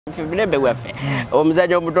Fibirebe gwafe.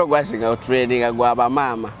 Omuzanyo omuto gwasinga training gwaba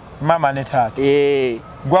mama. Mama ne taata.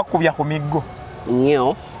 Gwakubya ku miggo.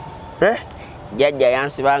 Nnyo. Jajja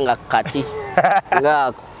yansibanga kati.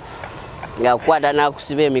 Ngako. Nga kwata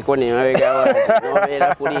nakusiba emikono emabega wano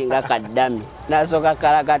nobeera kulinga kaddami nasoka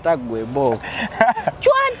kalakata gwe bo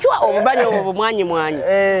chwa obubanyo obumwanyi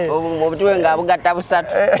obutwe nga bugatta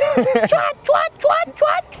busatu chwa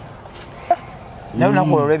nayo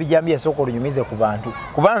nakololwa ebijambi esooka olunyumize ku bantu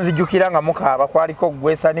kuba nzijjukira nga mukaaba kwaliko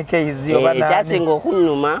gwesanike izi oba nani kyasinga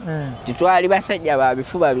okunnuma titwali basajja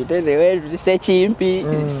babifuba biterewe sekimpi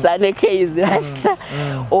sanike izi rasta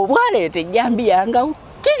obwaleeta ejjambi yanga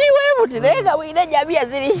Tilega wine jamia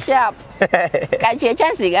zili sharp. Kache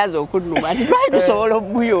chasigaza okunnuma ati twali tusobola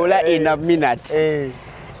obuyola in a minute.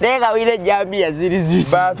 Lega wine jamia zili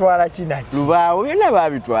batwala kinaki. Lubaawo byonna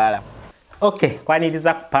babitwala. Okay,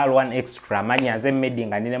 kwaniriza ku Pal 1 Extra manyaze mmedi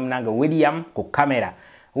nga nine munange William ku kamera.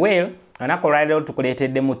 Well, anakola leo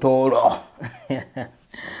tukuletedde mutooro.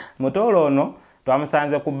 Mutooro ono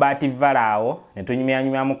twamusanze ku bati valaawo ne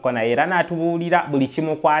tunyumya mukona era natubulira buli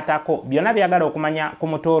kimukwatako byonna byagala okumanya ku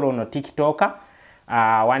mutooro ono TikTok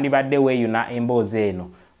wandibadde weeyuna emboozi eno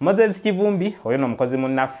Moses Kivumbi oyo no mukozi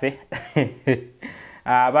munnaffe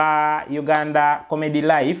aba Uganda Comedy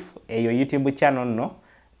Life eyo YouTube channel no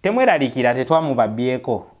temweralikira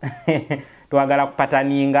tetwamubabyeko twagala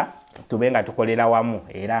kupataninga tubenga tukolera wamu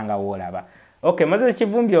era nga wolaba. Okay, Moses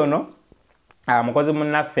Kivumbi ono mukozi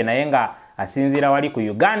munnaffe naye nga asinzira wali ku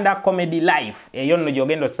Uganda Comedy Life eyo nno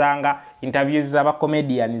gyogendo sanga interviews z'aba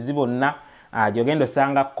comedians bonna gyogendo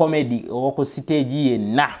sanga comedy oku stage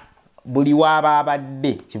yenna buli waba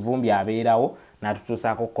abadde Kivumbi abeerawo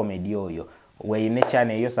natutusaako comedy oyo weyine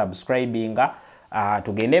channel eyo subscribinga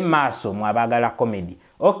tugende maaso mwabagala comedy.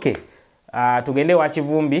 Okay, tugende wa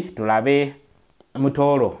Kivumbi tulabe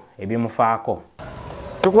mutooro ebimufaako.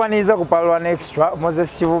 Tukwaniriza ku Pal 1 Extra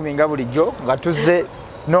Moses Kivumbi nga bulijjo nga tuzze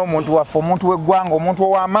n'omuntu waffe omuntu w'eggwanga omuntu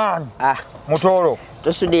ow'amaanyi mutooro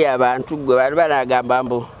tosudde abantu gwe bali banagamba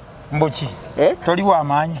mbuki toli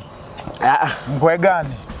w'amaanyi nkwegaane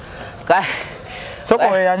soko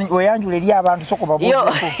weyanjula eri abantu soko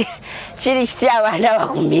babuuzeko kiri kitya abaana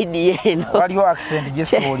bakumidiya eno waliwo accent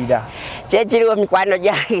gyesiwulira kyekiriwo mikwano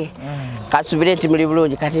gyange kasubire nti muli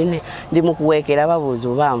bulungi kati ndi mukuweekera babuuzi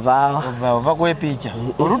oba nvaawo ova kwepiica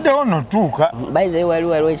oluddewo notuuka bayize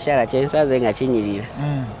waliwo ekikyala kyensaze nga kinyirira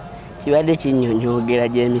kibadde kinnyonyoogera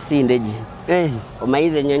gyemisinde gino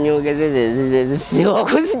omayize ennyonyoogeze zezisiwa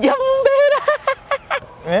okuzijja mu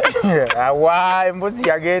mbeera awa embuzi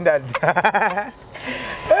yagenda dda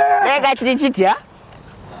naye nga kiri kitya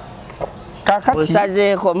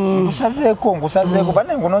nkusazeeko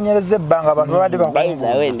bane nkunoonyereza ebbanga abantu babadde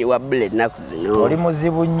bakuwendi wabbula ennaku zino oli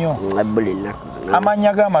muzibu nnyo wabbula ennaku zino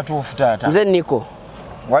amannya g'amatuufu taata nze Niko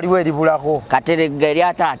waliwo eribulako Kateregga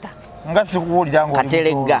erya taata nga sikuwulira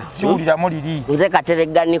Kateregga siwuliramu liri nze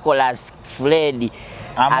Kateregga Nicholas Fred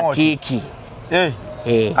Akiki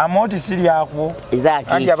Amoti siriakwo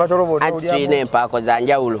anti abatolo bonna ati tulina empaako za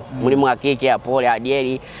njawulo mulimu Akiki Apole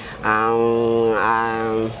Adieri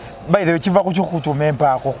by the way kiva ku kyokutuma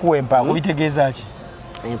empaako kuwa empaako bitegeeza ki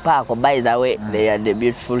empaako by the way they are the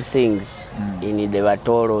beautiful things in the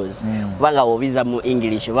batoros kubanga wobiza mu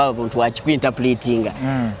English oba omuntu wakikuinterpretinga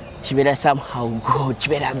kibeera somehow good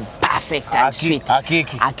kibeera perfect and sweet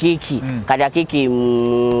Akiki kati Akiki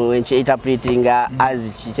interpreting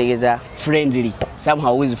as kitegeeza friendly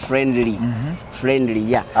somehow is friendly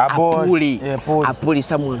yeah Apuli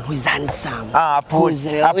someone who is handsome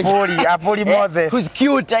Apuli Moses who's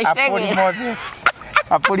cute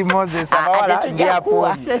Apuli Moses abawala ndi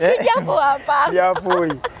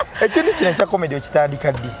Apuli ekintu kino ekya comedy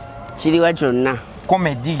okitandika ddi kiriwa kyonna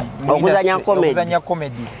comedy okuzanya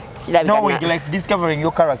comedy knowing like discovering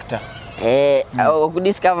your character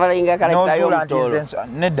discovering a character y'omutooro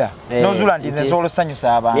nedda nozula nti nze nsobola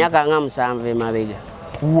osanyusa abantu myaka nga 7 emabega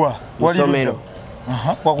wasomero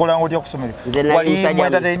wakolanga otya ku ssomero wali mu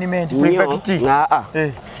entertainment prefect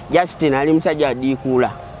just nali musajja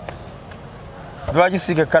adiikuula lwaki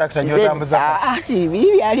siga character gy'otambuzako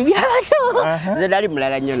bibi byali byakyo nze nali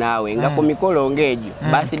mulala nnyo naawe nga ku mikolo ng'egyo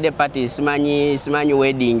birthday party simanyi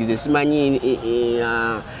weddings simanyi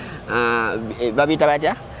babita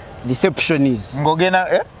batya receptionist ngogena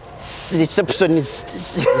receptionist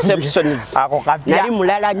ako kapya nali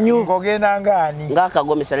mulala nnyo ngogenda ngani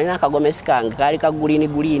ng'akagomesa nalina akagomesi kange kaali ka gulini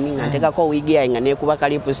nga nteekako wigi yange nga neekuba ka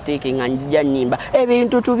lipstick nga njija nnyimba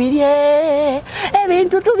ebintu tubirye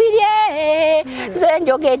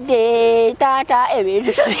senjogedde taata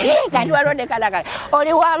ebintu tubirye kati waliwo ne kalakala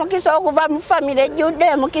oli wa mukisa okuva mu famire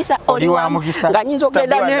ejjudde mukisa oli wa mukisa nga nyinza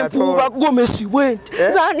okgenda n'empuuba gomesi bwenti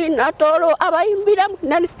zani natoolo abayimbiramu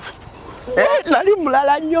nali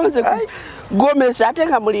mulala nnyo nze gomesi ate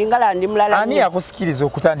nga mulingala ndi mulala ani yakusikiriza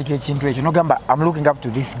okutandika ekintu ekyo nogamba I'm looking up to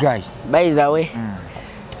this guy by the way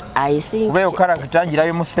I think kubeyo character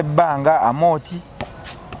njirayo mu sebbanga amoti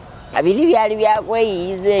abiri byali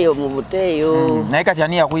byakweyiyiza eyo mu buteeyo naye kati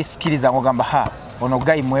ani yakusikiriza ngogamba ha ono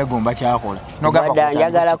guy mwegomba kyakola nogamba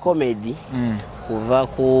njagala comedy kuva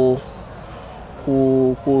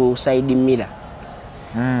ku side mirror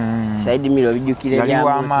Side mirror bijukire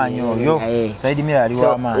bya amanyo yo side mirror ali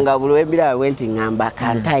wa amanyo nga buli webira wenti ngamba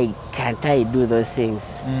can't I do those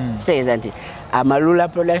things says anti Amalula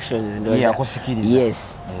Productions ndo yakusikiriza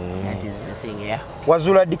yes that is the thing yeah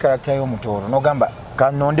wazula di character yo mutooro nogamba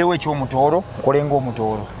kanondewe ekyo mutooro kolengo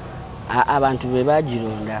mutooro abantu be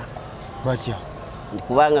bajironda batya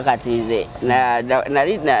kubanga katize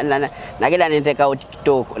nagenda nenteka ku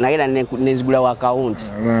TikTok nagenda nezigula wa account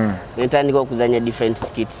nentandika okuzanya different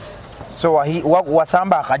skits so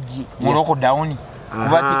wasamba akaji muloko down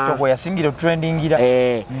kuba TikTok yasingira trendingira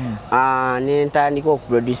nentandika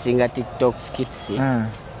okuproducinga TikTok skits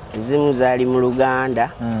ezimu zaali mu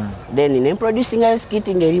Luganda then nemproducinga skit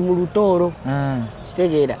ngeri mu Lutooro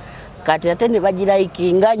kitegeera kati ate ne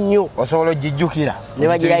bagirayikinga nnyo osobola ogijjukira ne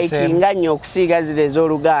bagirayikinga nnyo okusiiga zile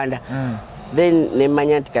ez'Oluganda then ne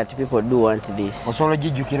manya nti kati people do want this osobola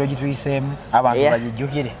ogijjukira ogituyiseemu abantu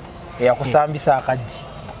bagijjukire eyakusambisa akaji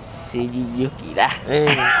sigijjukira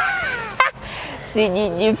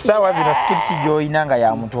sigijjukira sawa zino skiti kijoyina nga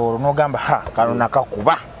ya mutooro nogamba ha kano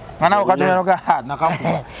nakakuba Mwana okatumya noga ha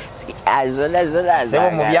nakakuba azona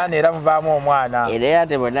sebo mubyana era muvaamu omwana era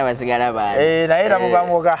ate bonna basigala bana naye era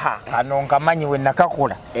muvaamu oga ha kano nkamanyi we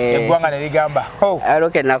nakakola eggwanga ne ligamba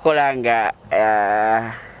aloke nakola nga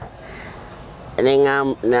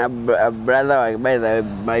na brother by the way,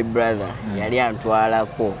 my brother yali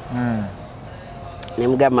antwalako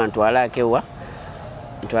nemugamba ntwalako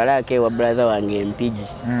ewa brother wange empigi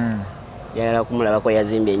yagala kumulabako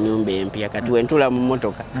yazimba ennyumba empya kati wentula mu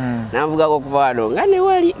mmotoka nanvugako okuva wano nga ne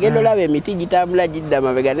wali genda olaba emiti gitambula gidda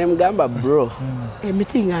mabega ne mugamba bro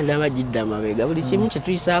emiti nga ndaba gidda mabega buli kimu kye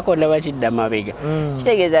tuyisaako ndaba kidda mabega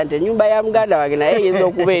kitegeeza nti ennyumba ya muganda wange naye eyinza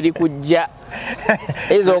okuba eri kujja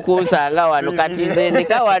eyinza okunsanga wano kati nze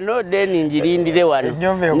ndeka wano then njirindire wano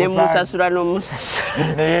ne musasula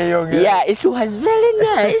n'omusasula yeah it was very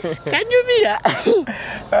nice kanyumira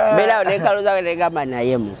mbeerawo nekaluzaako negamba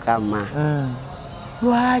naye mukama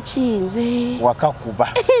lwaki nze wakakuba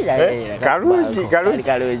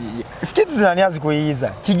kalungi skiti zinani azikuyiyiza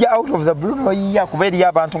kijja out of the blue noyiya kuba eriyo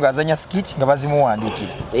abantu ng'azanya skiti nga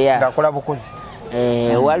bazimuwandiikira ng'akola bukozi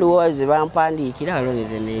waliwo ze bampandiikira waliwo ne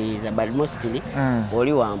ze neeyiza but mostly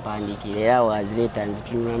oli wampandiikira era wazireeta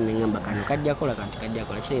nzitunulamu ne ngamba kano kajja kola kanti kajja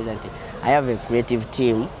kola kitegeeza nti I have a creative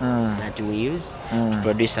team that we use to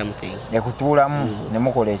produce something ekutuulamu ne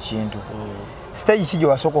mukola ekintu stage ki gye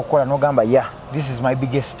wasooka okukola n'ogamba yeah this is my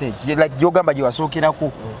biggest stage like gy'ogamba gye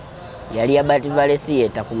wasookerako yali ya Bativale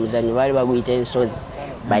Theatre ku muzannyo baali baguyita Ensozi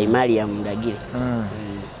by Mariam Ndagire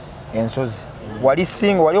Ensozi wali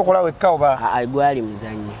singo wali okola wekka oba gwali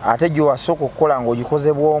muzannyo ate gye wasooka okukola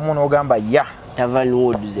ng'ogikoze bw'omu n'ogamba yeah Tavern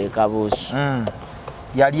Woods Kabuusu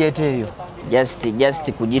yali eteeyo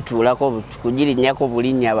just kugituulako kugirinnyako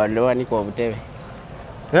bulinnya abantu bawanika obutebe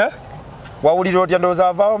wawulira otya ndowooza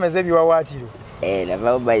avaawo meze ebiwawaatiro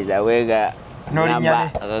navaawo bayiza wega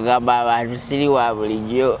agamba abantu siri wa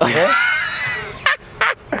bulijjo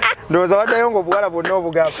ndowooza waddayo ng'obuwala bwonna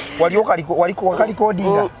obugamba waliko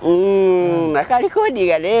wakalikodinga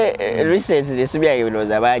nakalikodinga ne recently sibyange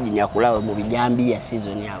ndowooza baginyakulawo mu bijambiya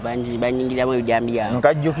season abangi banyingiramu ebijambiya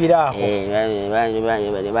nkajjukiraako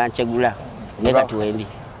ne bankyegula ne kati wendi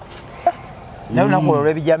naye olunaku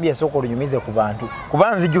olw'ebijambiya esooka olunyumize ku bantu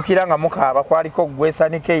kuba nzijjukira nga mukaaba kwaliko ggwe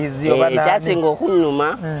Sanikeizi oba nani ekyasinga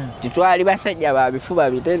okunnuma titwali basajja babifuba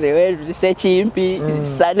bitenewe Sekimpi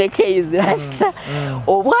Sanikeizi rasta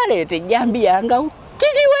obwaleeta ejjambiya nga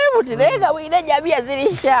kiriweebuti naye nga bwina ejjambiya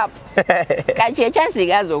ziri sharp kati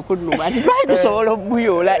ekyasigaza okunnuma nti twali tusobola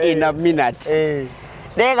obuyoola in a minute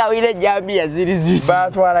naye nga bwina ejjambiya ziri ziri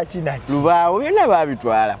baatwala kinaki lubaawo byonna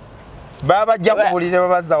baabitwala babajja ku bulire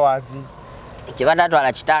babazza wansi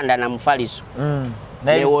kibatatwala kitanda na mufaliso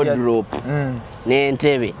ne wardrobe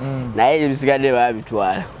n'entebe naye ebisigadde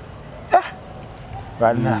babitwala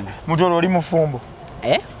Bana Mutooro oli mufumbo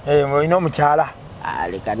olina omukyala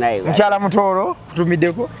aleka naye mukyala Mutooro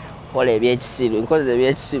kutumiddeko kola ebyekisiru nkoze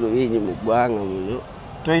ebyekisiru bingi mu ggwanga muno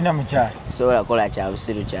tolina mukyala sobola kola kya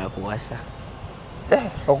busiru kyakuwasa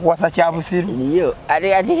okuwasa kya busiru nnyo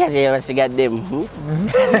ate basigaddemu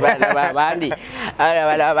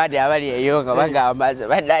abandi abali eyo nga bagamba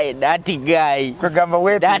badaye dati gayi kwegamba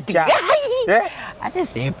weepica ate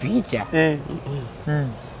seepica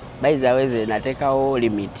bayiza weze nateekawo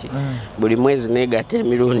limiti buli mwezi negatta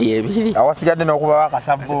emirundi 2 awasigadde n'okubawo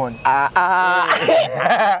akasabbuuni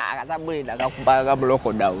akasabbuuni nagakubanga mu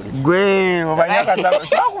lockdown gwe omanyi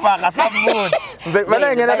twakuba akasabbuuni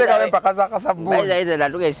banaye ngenda teekawo empaka z'akasabbuuni bayiza weze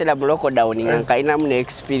natuka ekiseera mu lockdown nga nkalinamu ne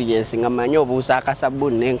experience nga manyi obuusa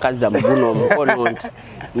akasabbuuni nenkaza mu guno omukono nti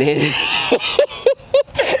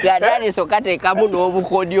Gadani sokateekamu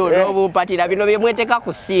n'obukodyo n'obumpatira bino bye mweteeka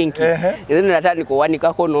ku sinki ezino natandika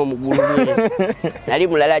owanikako n'omugulu nali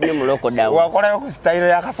mulala nnyo mu lockdown wakolayo ku sitayiro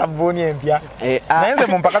y'akasabbuuni empya naye nze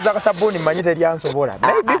mu mpaka z'akasabbuuni mmanyi teryansobola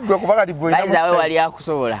naye gwe kuba kati bayizawe wali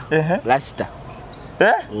akusobola lasita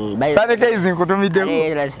sanekeizi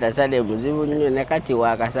nkutumiddeko lasita sane muzibu nnyo ne kati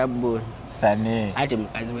wakasabbuuni sane ati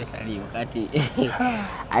mukazi we saliyo kati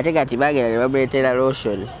ate kati bagera ne bamuleetera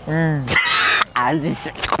lotion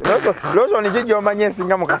anzise lotion kijja omanye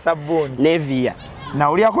esinga mu kasabbuuni nevia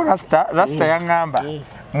nawulyako rasita yaŋŋamba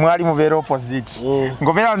mwali mubeera opposite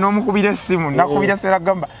ng'obeera n'omukubira essimu nakubira seera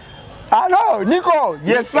gamba alo niko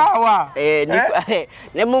yesaawa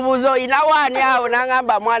ne mubuuza oyina waani awo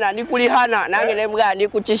naŋŋamba mwana ndikulihana nange ne mbwa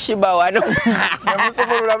ndikukishiba wano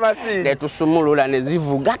nemusumulula masiini netusumulula ne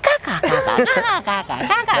zivuga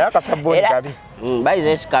naye akasabbuuni kabi bayiza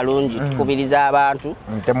esi kalungi tukubiriza abantu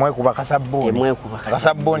temwekuba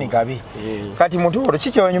kasabbuuni kabi kati Mutooro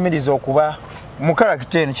ki kyewenyumiriza okuba mu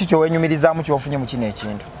karakita eno ki kyewenyumirizaamu kyofunye mu kino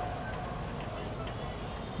ekintu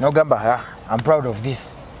nogamba I'm proud of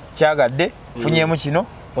this kyagadde funyemu kino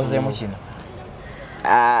ozeemu kino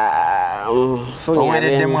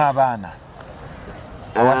owereddemu abaana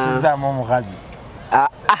owasizaamu omukazi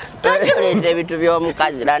toleeta ebintu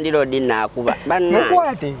by'omukazi landiroodi naakuba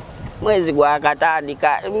mukwate mwezi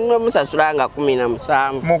gwakatandika musasulanga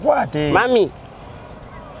 17 mukwate mami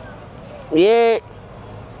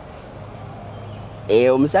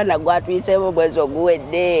omusana gwatwiseemu mwezi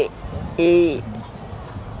oguwedde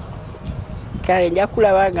kale nja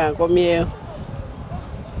kulaba nga nkomyewo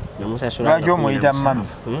lwaki omuyita mami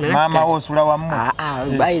maama wo osula wammwe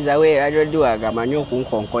bayiza we landiroodi wange amanyi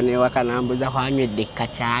okunkonkona ewaka nambuza kwanywedde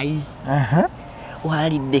kacaayi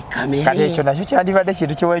walidde kamere kati ekyo nakyo kyandibadde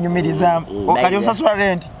kintu kyewenyumirizaamu kali osasula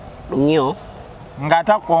renti nnyo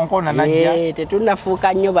ng'atakonkona najja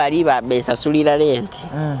tetunafuuka nnyo bali besasulira renti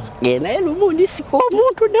naye lumu ndisika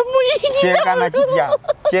omuntu nemuyingiza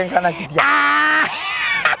kyenkana kitya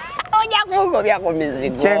ojja kungobya ku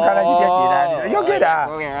mizigo kyenkana kitya kirandira yogera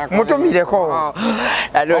mutumireko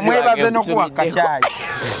omwebaze n'okuwa kacaayi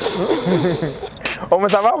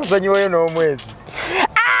omusaba akusonyiweyo n'omwezi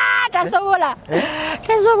tasobola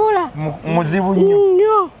muzibu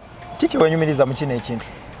nnyo kiki wenyumiriza mu kino ekintu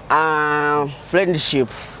friendship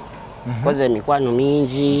koze emikwano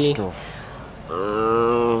mingi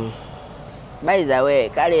bayiza we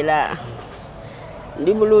kalela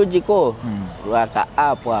ndi bulungiko lwaka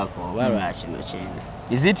app ako oba lwa kino kyenda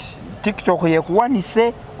is it TikTok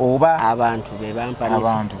yekuwanise oba abantu be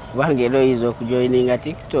bampanisa kubanga era oyinza okujoininga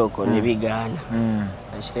TikTok ne bigaana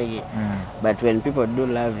but when people do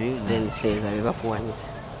love you then says abebakuwanisa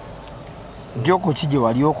joko kije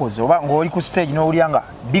wali okoze oba ng'oli ku stage n'owulya nga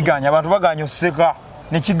biganya abantu baganya oseka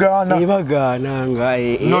nekigaana bagaananga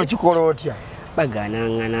n'okikola otya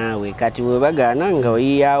bagaananga naawe kati we bagaana nga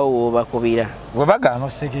oyiyaawo wobakubira we bagaana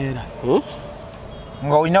osekeera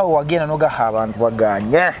nga olinawo wagenda nogaha abantu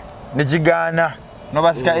baganye nekigaana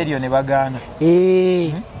nobasika eryo ne bagaana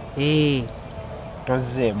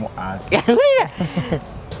tozeemu ansi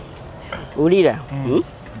ulira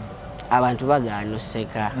abantu bagaana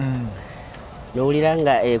oseka nowulira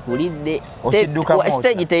nga ekulidde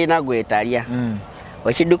stage terina gwetalya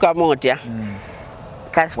okiddukamu otya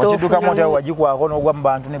okiddukamu otya wagikwako n'ogwa mu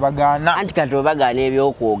bantu ne bagaana anti kati webagaana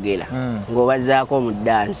ebyokwogera ng'obazaako mu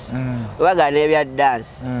dansi webagaana ebya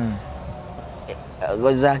dansi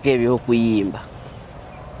gozaako ebyokuyimba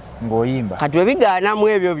ng'oyimba kati webigaanamu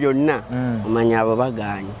ebyo byonna omanya abo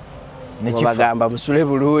bagaanye bagamba musule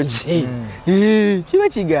bulungi kiba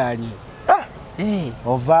kigaanye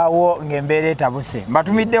ovaawo ng'embeera etabuse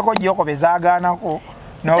mbatumiddeko gyoko bezagaanako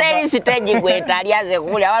teri stage gwe taliaze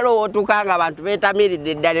kubulya waliwo otukanga abantu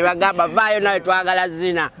betamiridde ddala bagamba vaayo nawe twagala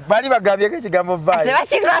zina bali bagambyeko ekigambo vaayo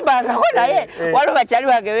tebakigambangako naye waliwo bakyali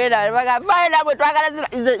bagebera bagamba vaayo nawe twagala zina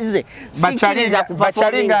ize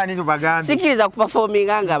sikiriza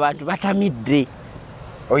kupafominga nga abantu batamidde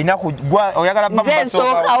oyagala nze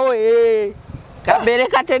nsookawo kabere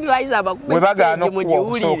katenlize abakubeestage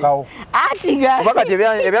mugiwulire ati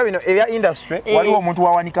ebya industry waliwo omuntu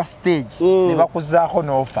wawanika stage ne bakuzaako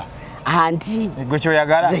n'ofa anti gwe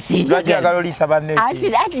kyoyagala lwakyoyagala oliisa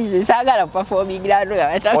banneati zisagala kupafomingira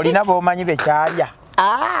olina boomanyi bekyalya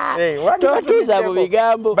totuuza mu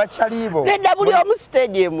bigambo bakyaliibo nedda buli omu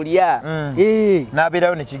stage emulya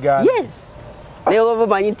n'abeerayo nekigaana naye oba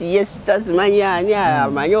omanyi nti yes tasimanyi ani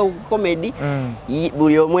amanyi okukomedi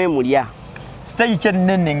buli omu emulya stage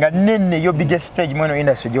kyenene nga nene yo biggest stage mweno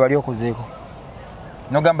industry gye wali okuzeeko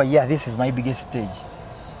nogamba yeah this is my biggest stage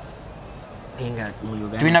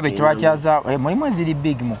tulina betwakyaza mulimu eziri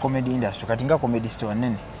big mu comedy industry kati nga comedy store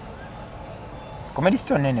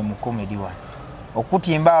nene mu comedy one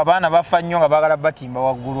okutimba abaana bafa nnyo nga baagala batimba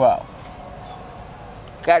waggulu awo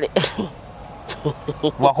kale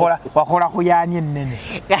wakola kuyani ennene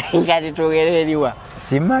kati tugere eriwa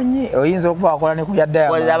simanyi oyinza okuba wakola ne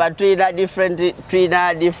kuyadda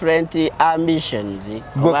twina different ambitions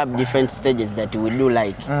we have different stages that we do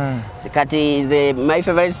like kati my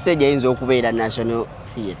favorite stage ayinza okubeera National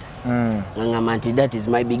Theatre ngamba nti that is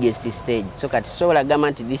my biggest stage so kati sobola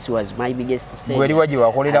gamba nti this was my biggest stage gweriwa gye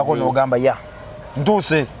wakolerako n'ogamba ya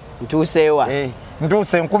ntuuseewa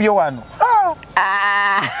ntuuse nkubye wano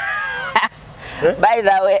by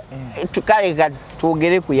the way tukaleka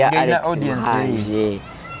twogere ku ya Alex Muhangi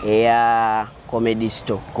eya comedy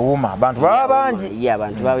store kuuma abantu baba bangi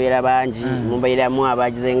abantu babeera bangi mubairamu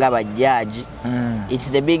abagize nga bajjaji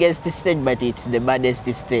it's the biggest stage but it's the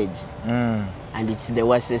baddest stage and it's the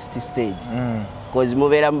worstest stage because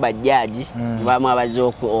mubeera mu bajjaji mubamu abaze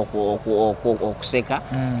okuseka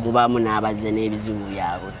mubamu n'abaze n'ebizibu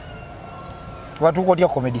byabwe watuuka otya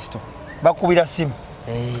comedy store bakubira simu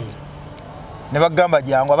ne bagamba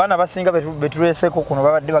jangu abaana basinga betuleeseko kuno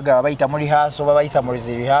babadde bagamba bayita muri haso babayisa muri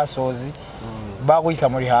rehearsals bakuyisa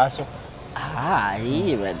muri haso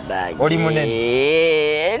oli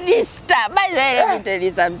munene this star by the way let me tell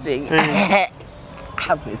you something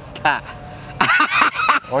I'm a star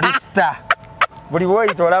oli star buli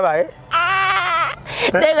bwoyita olaba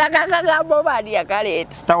nega kakagambo bani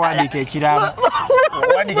yakaleta star wandika ekirabo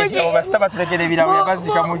wandika ekirabo basita batulekera ebirabo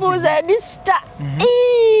yabazika mu buza ni star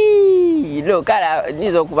no kala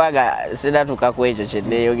nizo kubanga sinatuka ku ekyo kye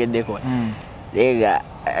neeyogeddeko nega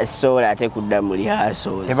sobola ate kudda mu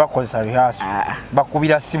rehearsals tebakozesa rehearsal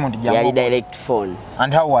bakubira simu nti jangu yali direct phone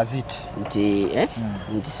and how was it nti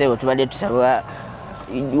sebo tubadde tusaba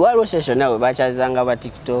waliwo session nawe bakyazanga ba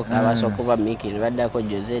TikTok abasoko ba Mickey baddako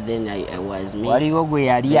Jose then I was me waliwo gwe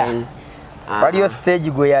yalya waliwo stage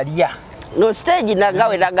gwe yalya no stage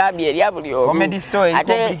nagawe nagambye erya buli omu comedy story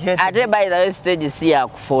ate by the way stage si ya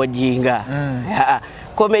kuforginga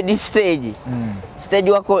comedy stage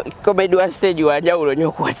stage wa comedy wa stage wanjawulo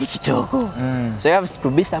nnyo kuwa TikTok so you have to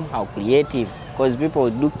be somehow creative because people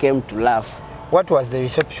do came to laugh. What was the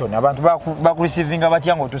reception? Abantu bakureceiving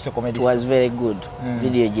batya ngo tuse comedy? It was very good.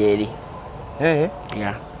 Video jeri.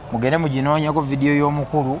 Yeah. Mugene mujinoonya ko video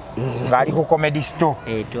y'omukulu ngali ku comedy store.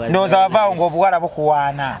 Ndoza avao ngo bwala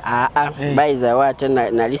bukuwana. By the way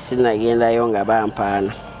nali sinagenda yo nga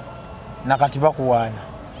bampana. Nakati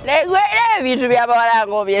bakuwana. Negwere bintu byabawala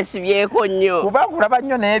ngo byesibyeko nnyo. Kubakulaba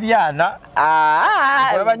nnyo n'ebyana.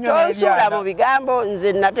 Tosula mu bigambo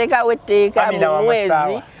nze nateeka wetteeka mu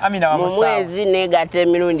mwezi negata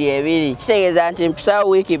emirundi ebiri. Kitegeeza nti mpisawo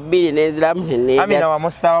wiiki bbiri neziramu neneega. Amina wa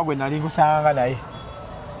musaawa gwe nali ngusanga naye.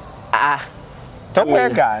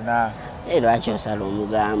 Tomwegaana. Lwaki osala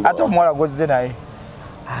omugambo? Ate omuwala gozze naye.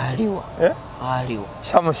 Aliwa. Aliwa.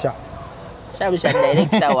 Shamusha. Shamusha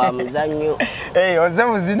director wa muzanyo. Oze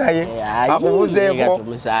muzina ye. Akubuzeeko.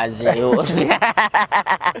 Tumusazeewo.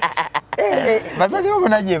 Bazanyo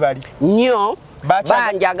bonaje bali. Nnyo.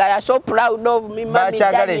 Banjagala so proud of me, mommy,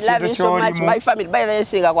 daddy, love you so much. My family, by the way,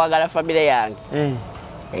 singa kwagala family yange.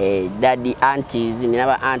 Daddy, aunties,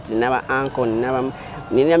 naba auntie, naba uncle, naba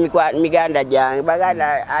nina miganda jange.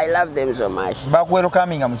 Baganda, I love them so much.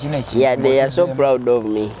 Bakwelcoming mu kino eki. Yeah, they are so proud of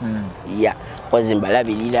me. Yeah, cause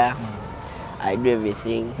mbalabirira. I do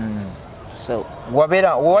everything. So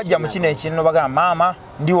wabera wajja mu kino eki no bagamba mama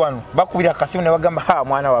ndi wano bakubira kasimu ne bagamba ha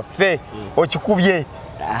mwana waffe okikubye.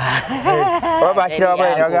 Baba akira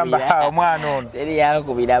baba ne bagamba omwana ono. Teri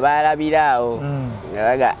yakubira balabirawo.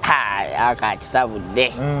 Ngabaga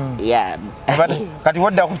akakisabudde. Yeah. Kati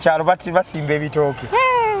wadda ku kyalo bati basimba ebitooke.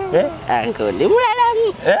 Anko ndi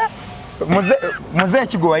mulalamu. Muze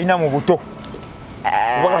kigo walina mu buto.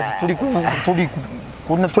 Wakati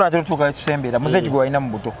tunatera tuka tusembera. Muze kigo walina mu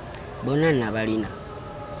buto. Bonna nabalina.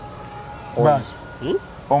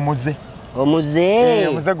 Omuze.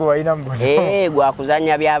 Omuze gwe walina mu buto.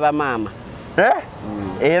 Gwakuzanya byaba mama.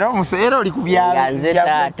 Era omusero oli kubyala. Nze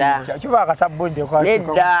taata. Kiba akasabbundi kwa.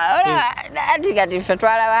 Ati kati ffe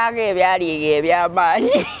twalabanga ebyali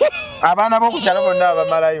ebyamaanyi. Abaana b'okukyalo bonna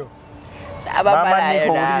abamalayo.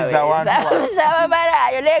 Abamalayo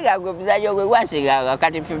nenga gwe muzanyo gwe gwasinga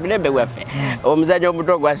kati ffe mirembe gwaffe. Omuzanyo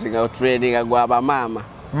omuto gwasinga otutraininga gwaba mama.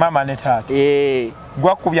 Mama ne taata.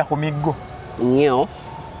 Gwakubya ku miggo. Nnyo.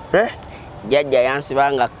 Jjajja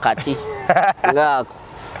yansibanga kati. Ngaako.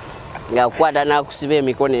 Nga kwata nakusiba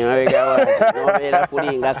emikono emabega wano nobeera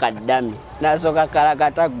kulinga kaddami nasooka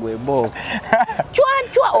kalakata gwe bo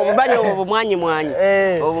chwa obubanyo obwo bumwanyi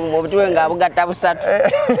obutwe nga bugatta busatu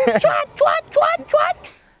chwa.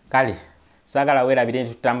 Kale sagala weerabire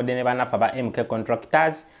nti tutambudde ne bannaffe ba MK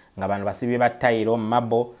Contractors nga bano basibye ba tayiro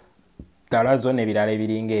mabo talazo n'ebirala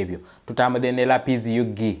ebiringa ebyo. Tutambudde ne Lapis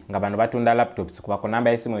UG nga bano batunda laptops kuba ku namba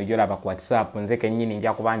y'essimu ejolaba ku WhatsApp nze kennyini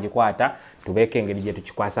nja kubanjikwata tubeeke engeri gye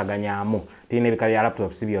tukikwasaganyaamu. Tulina ebika bya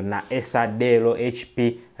laptops byonna Acer, Dell,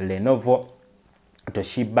 HP, Lenovo,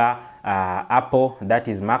 Toshiba, Apple, that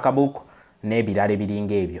is MacBook n'ebirala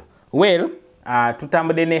ebiringa ebyo. Well,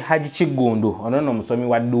 tutambudde ne Haji Kigundu ono nno omusomi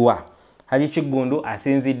wa dduwa. Haji Kigundu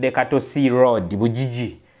asinzidde Katosi Road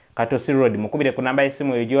Bujiji. Katosi Road mukubire ku namba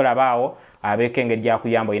y'essimu ejolabaawo abeeke engeri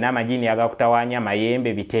gyakuyamba olina amagini agakutawaanya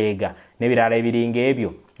mayembe biteega n'ebirala ebiringa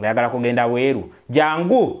ebyo oyagala kugenda bweru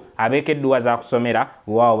jangu abeeke edduwa zakusomera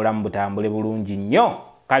bwewaawo obulamu butambule bulungi nnyo.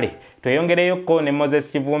 Kale tweyongereyokko ne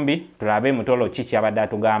Moses Kivumbi tulabe mutoolo ki kyabadde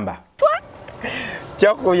atugamba.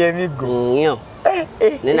 Kyakuya emiggo nnyo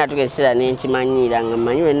nenatuka ekiseera nenkimanyiira nga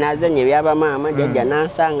mmanyi we naazanya ebyaba maama jjajja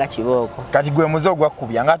nansanga kibooko. Kati gwe muze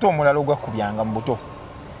ogwakubyanga ate omulala ogwakubyanga mu buto.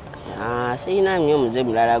 Sina nnyo muze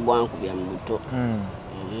mulala gwankubya mu buto.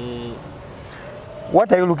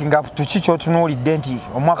 What are you looking up to? Chicho tunuulidde nti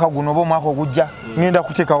omwaka guno oba omwaka ogujja ngenda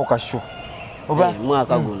kuteekawo kasho. Oba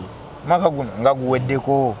mwaka guno. Mwaka guno nga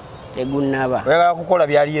guweddeko. Tegunnaba. Oyagala kukola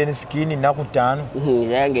byali eni skini nnaku 5.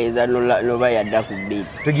 Zayangeza noba yadda ku bbiri.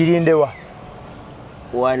 Tugirindewa?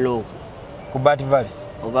 Wano. Ku Bat Valley?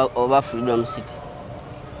 Oba Freedom City.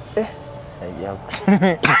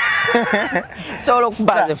 Solo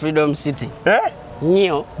kubaze Freedom City.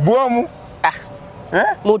 Nnyo. Bwomu?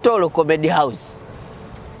 Mutooro Comedy House.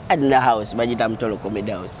 Adina house bagita Mutooro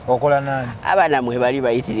Comedy House. Okola nani? Abana mwe bali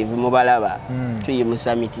bayitirivu mubalaba.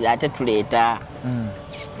 Tuyimusa miti ate tuleeta.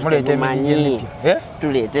 Muleeta emijje mipya.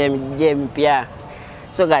 Tuleeta emijje mipya.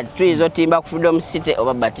 So ga tuizo timba ku Freedom City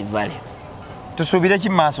oba Bat Valley. Tusuubire ki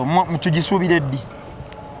maaso? Tugisuubire ddi?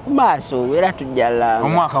 Maaso era tujjala.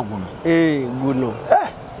 Omwaka guno? Guno.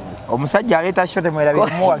 Omusajja aleeta shote mwerabe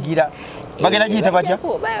kumuwagira. Bagenda giyita batya?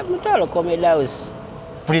 Mutooro Comedy House.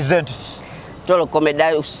 Presents. Mutooro Comedy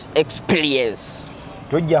House Experience.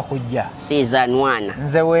 Tujja kujja. Season 1.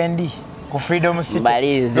 Nze wendi ku Freedom City.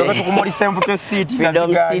 Balinze. Zoka tukumulisa embuto city.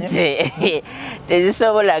 Freedom City.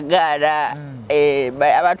 Tezisobola gaana.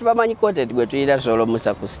 Abantu bamanyi content gwe tulina solo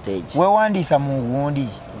musa ku stage. Wewandiisa mu gundi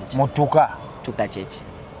mutuka. Tuka chechi.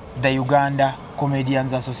 The Uganda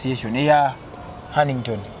Comedians Association eya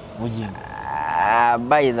Huntington Bujinga.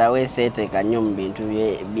 By the way seteeka nnyo mu bintu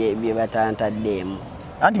bye batantaddemu.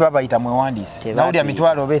 Anti babayita mwewandiise. Nawuli ya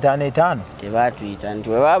mitwalo oba 5. Tebatuyita nti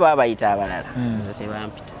we baba bayita abalala. Nze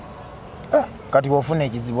sebampita. Kati wofuna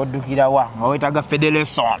ekizibu oddukira wa nga weetaaga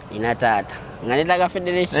Federation. Ina taata. Nga neetaaga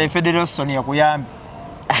Federation. Federation yakuyambi.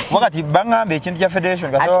 Wakati bangamba ekintu kya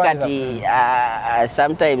Federation kati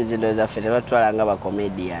sometimes ndoza ffe tebatwalanga ba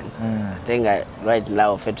comedian. Tenga right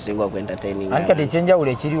now ffe tusinga ku entertaining. Anti kati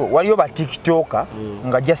ekyenjawulo ekiriwo waliyo ba TikToker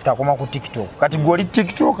nga just akoma ku TikTok. Kati gwoli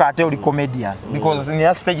TikToker ate oli comedian because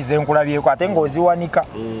niya stage zenkulabyeko ate ng'oziwanika.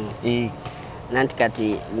 Nanti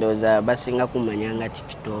kati ndoza basinga kumanyanga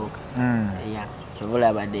TikTok. Yeah.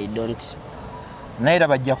 Sobola but they don't. Naira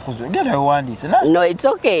bajja kuzo. Genda wewandiise. No, it's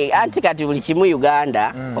okay. Anti kati buli kimu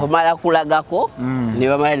Uganda omala kulagako ne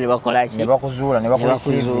bamala ne bakola ki? Ne bakuzuula ne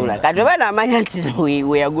bakuzuula. Kati bana amanya nti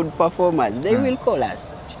we are good performers. They will call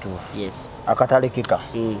us. Kituufu. Yes. Akatalekeka.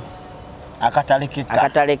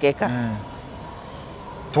 Akatalekeka.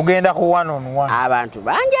 Tugenda ku 1-on-1. Abantu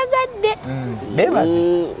banjagadde.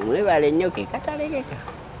 Bebaze. Mwebale nnyo ke katalekeka.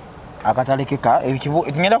 Akatalekeka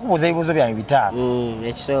tugenda kubuuza ebibuuzo byange 5.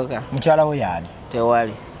 Ekisooka. Mukyala we yaani?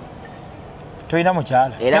 Tewali. Toyina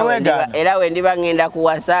mukyala. Era we ndiba ngenda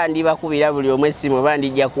kuwasa ndibakubira buli omwe essimu oba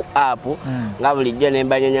ndijja ku app nga bulijjo ne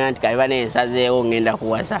mbanyonya nti kaliba nensazeewo ngenda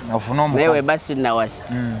kuwasa. Naye we basi nawasa.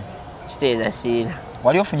 Kiteeza siina.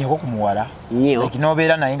 Wali ofunyeko ku muwala? Nnyo.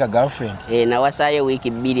 N'obeera naye nga girlfriend? Nawasaayo wiiki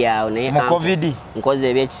 2 awo naye mu COVID? Nkoze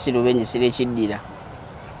ebyekisiru benjisira ekiddira.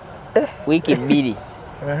 Wiiki 2.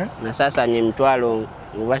 Nasaasanya emitwalo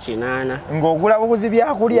oba 8. Ng'ogula buguzi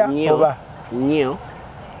byakulya oba? Nnyo.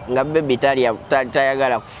 Nga bebi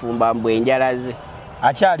tayagala kufumba mbwe enjala ze.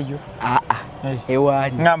 Akyaliyo?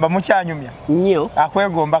 Ewaani. Ngamba mukyanyumya? Nnyo.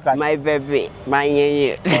 Akwegomba kati? My baby, my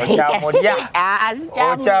nyenye. Okyamulya?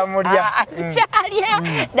 Okyamulya? Asikyalya.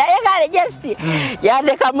 Naye kale just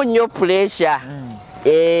yandekamu nnyo pressure.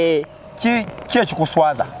 Ki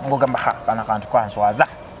ekikuswaza ng'ogamba kana kantu kanswaza?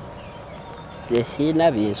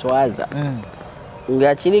 Tesiina binswaza.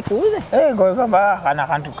 Nga kiri kuuze? Ng'ogamba kana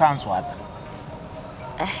kantu kanswaza.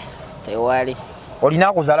 Tewali. Olina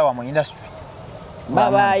akuzaala wa mu industry?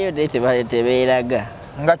 Babaayo tebeeraga.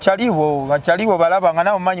 Nga kyaliwo balaba nga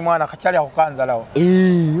nawe omanyi mwana kakyali akukanzalawo.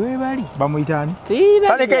 Webali. Bamuyitaani?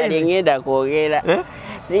 Siina ngenda kwogera.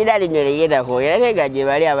 Siina linyo ligenda kwogera naye nga gye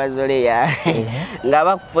bali abazoleya. Nga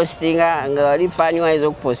bakupostinga nga wali fani wayinza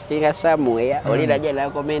okupostinga somewhere oli najja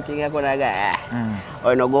nakomentingako naga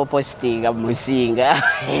ono gopostinga musinga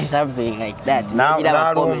something like that.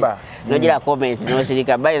 Nogira comment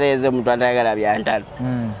nosirika by the way omuntu atayagala byantalo.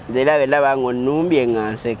 Nze era benda bango nnumbye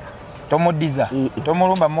nga nseka. Tomuddiza?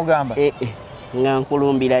 Tomulumba mugamba? Nga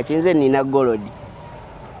nkulumbira kinze nina golodi.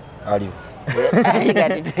 Aliwo.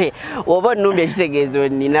 Oba nnumbye kitegeezo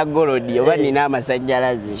nina golodi oba nina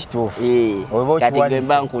amasajjalaze. Kituufu. Kati gwe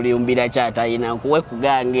mba nkulumbira kyatayina nkuwe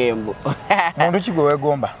kuganga embo. Muntu ki gwe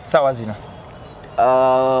weegomba ssaawa zino?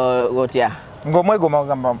 Otya? Ng'omwegomba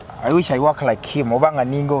ogamba I wish I work like him oba nga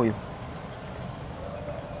ninga oyo.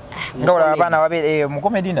 Nga olaba abaana babeera mu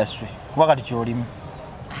comedy industry kuba kati kyolimu.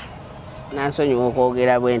 Nansonyiwa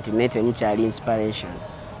okwogera bwe nti naye temukyali inspiration.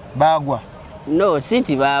 Baagwa? No, si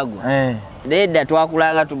nti baagwa. Nedda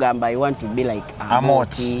twakulanga tugamba I want to be like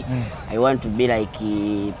Amoti, I want to be like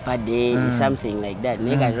Pade, something like that.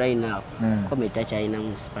 Naye right now comedy takyalina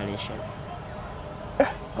inspiration.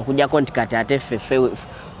 Okujjako nti kati ate ffe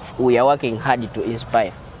we are working hard to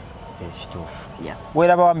inspire. Kituufu.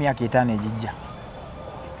 Weerabawa myaka 5 ejijja?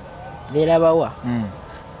 Beerabawa?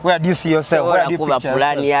 Where do you see yourself? Where do you picture yourself?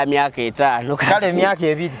 Plan ya myaka 5. Kale emyaka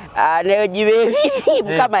 2. Nayo gibe 2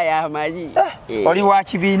 mukama yamanyi. Oli wa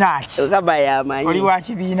kibiina ki? Mukama yamanyi. Oli wa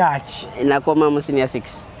kibiina ki? Nakoma mu senior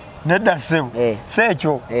 6. Nedda ssebo.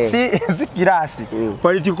 Seekyo si kiraasi.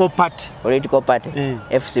 Political party. Political party.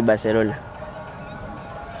 FC Barcelona.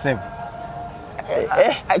 Sebo.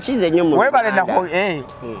 Akize nnyo mu. Webale nako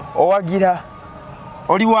owagira.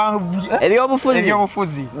 Oli wa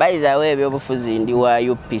ebyobufuzi. By the way ebyobufuzi ndi wa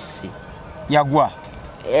UPC. Yagwa.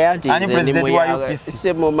 Ani president wa UPC.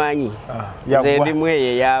 Semumanyi. Nze ndi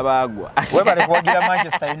mweye yabaagwa. Webale kuwagira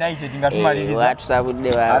Manchester United nga tumaliriza.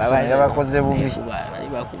 Batusabudde bakoze bubi. Bali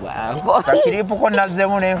bakuba anko. Kakiripo ko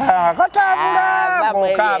nazzemu katambula.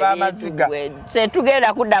 Mukaba amaziga. Se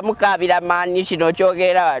tugenda kuddamu kaabira mani kino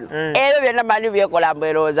kyogera wano. Ebyo byonna mani byekola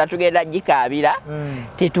mbweroza tugenda gikaabira.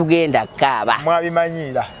 Tetugenda kaaba.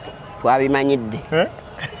 Mwabimanyira. Twabimanyidde.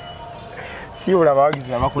 Siula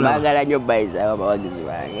abawagizi bakulaba. Bagala nnyo bayiza abawagizi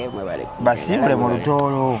bange mwe bale. Basiibule mu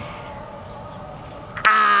lutoolo.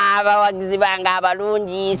 Abawagizi bange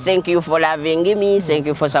abalungi, thank you for loving me, thank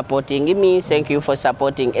you for supporting me, thank you for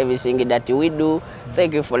supporting everything that we do,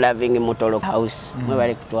 thank you for loving Mutooro House. Mwe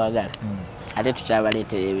bale kutwagala. Ate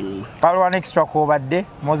tukyabaleetera ebinuma. Palwan extra kwobadde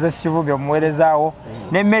Moses Kivumbi omuweerezaawo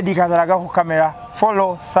ne Medical alaga ku kamera.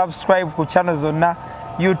 Follow, subscribe ku channel zonna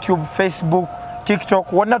YouTube, Facebook,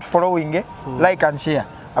 TikTok, wonna tu following, like and share.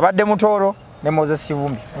 Abadde Mutooro ne Moses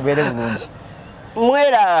Kivumbi. Mubeere bulungi.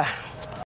 Mwera.